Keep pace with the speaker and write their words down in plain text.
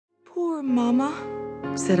Poor Mama,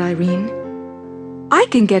 said Irene. I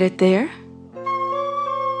can get it there.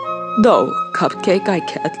 No, Cupcake, I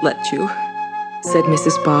can't let you, said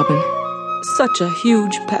Mrs. Bobbin. Such a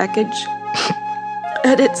huge package.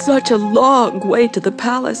 And it's such a long way to the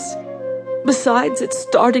palace. Besides, it's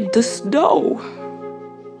starting to snow.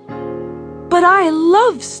 But I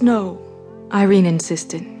love snow, Irene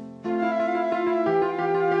insisted.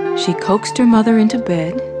 She coaxed her mother into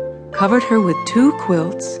bed, covered her with 2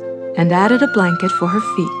 quilts, and added a blanket for her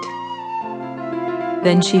feet.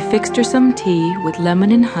 Then she fixed her some tea with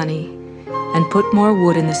lemon and honey and put more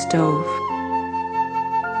wood in the stove.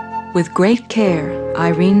 With great care,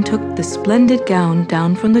 Irene took the splendid gown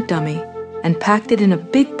down from the dummy and packed it in a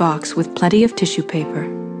big box with plenty of tissue paper.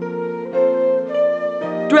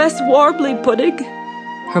 Dress warmly, Pudding,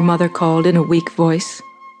 her mother called in a weak voice.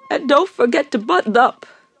 And don't forget to button up.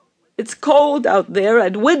 It's cold out there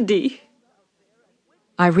and windy.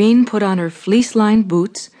 Irene put on her fleece-lined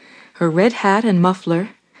boots, her red hat and muffler,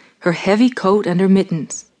 her heavy coat and her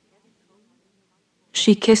mittens.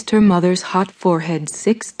 She kissed her mother's hot forehead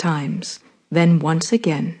 6 times, then once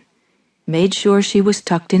again, made sure she was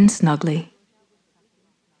tucked in snugly,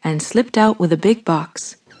 and slipped out with a big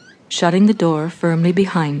box, shutting the door firmly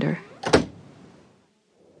behind her.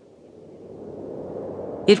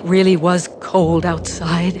 It really was cold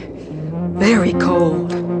outside, very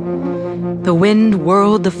cold. The wind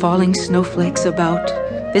whirled the falling snowflakes about,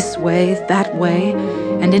 this way, that way,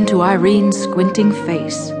 and into Irene's squinting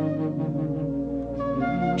face.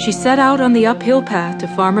 She set out on the uphill path to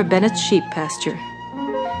Farmer Bennett's sheep pasture.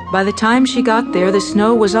 By the time she got there, the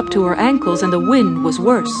snow was up to her ankles and the wind was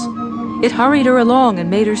worse. It hurried her along and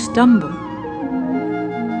made her stumble.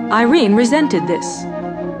 Irene resented this.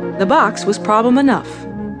 The box was problem enough.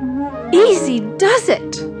 Easy does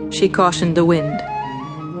it, she cautioned the wind,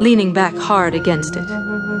 leaning back hard against it.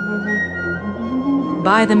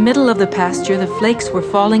 By the middle of the pasture, the flakes were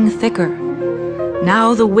falling thicker.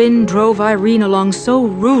 Now the wind drove Irene along so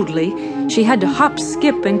rudely, she had to hop,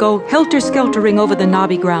 skip, and go helter-skeltering over the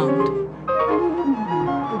knobby ground.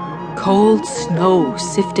 Cold snow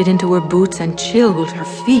sifted into her boots and chilled her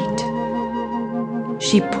feet.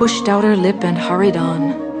 She pushed out her lip and hurried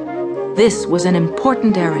on. This was an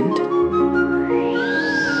important errand.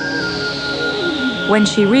 When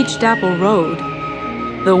she reached Apple Road,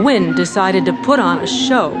 the wind decided to put on a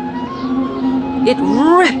show. It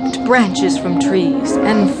ripped branches from trees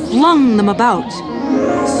and flung them about,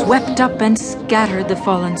 swept up and scattered the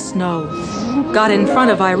fallen snow, got in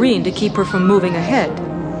front of Irene to keep her from moving ahead.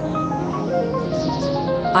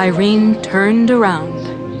 Irene turned around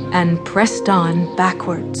and pressed on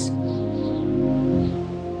backwards.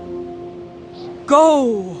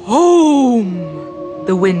 Go home,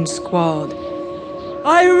 the wind squalled.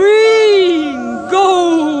 Irene,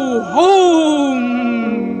 go home!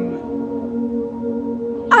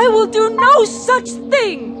 I will do no such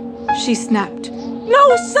thing, she snapped.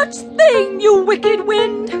 No such thing, you wicked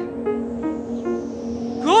wind!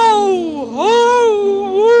 Go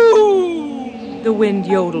home! The wind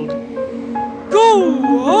yodeled. Go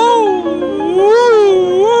home!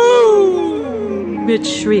 It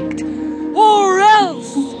shrieked. Or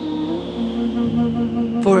else!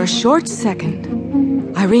 For a short second,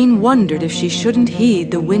 Irene wondered if she shouldn't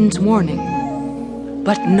heed the wind's warning.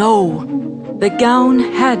 But no, the gown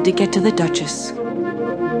had to get to the Duchess.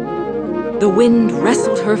 The wind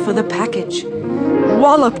wrestled her for the package,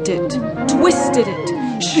 walloped it, twisted it,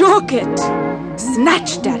 shook it,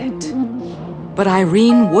 snatched at it. But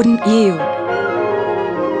Irene wouldn't yield.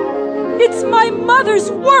 It's my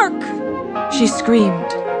mother's work, she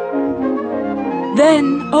screamed.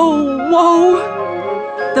 Then, oh woe!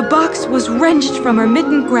 The box was wrenched from her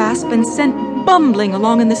mittened grasp and sent bumbling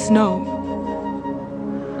along in the snow.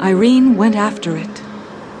 Irene went after it.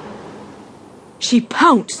 She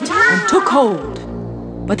pounced and took hold,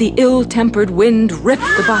 but the ill-tempered wind ripped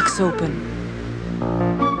the box open.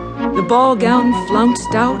 The ball gown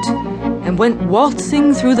flounced out and went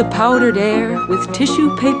waltzing through the powdered air with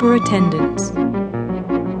tissue paper attendants.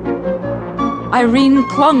 Irene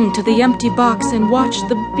clung to the empty box and watched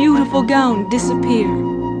the beautiful gown disappear.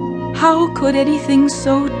 How could anything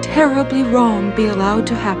so terribly wrong be allowed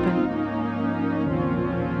to happen?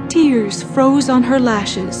 Tears froze on her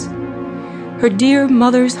lashes. Her dear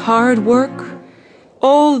mother's hard work,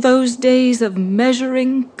 all those days of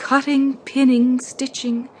measuring, cutting, pinning,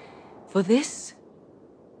 stitching, for this,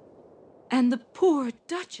 and the poor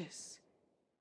Duchess.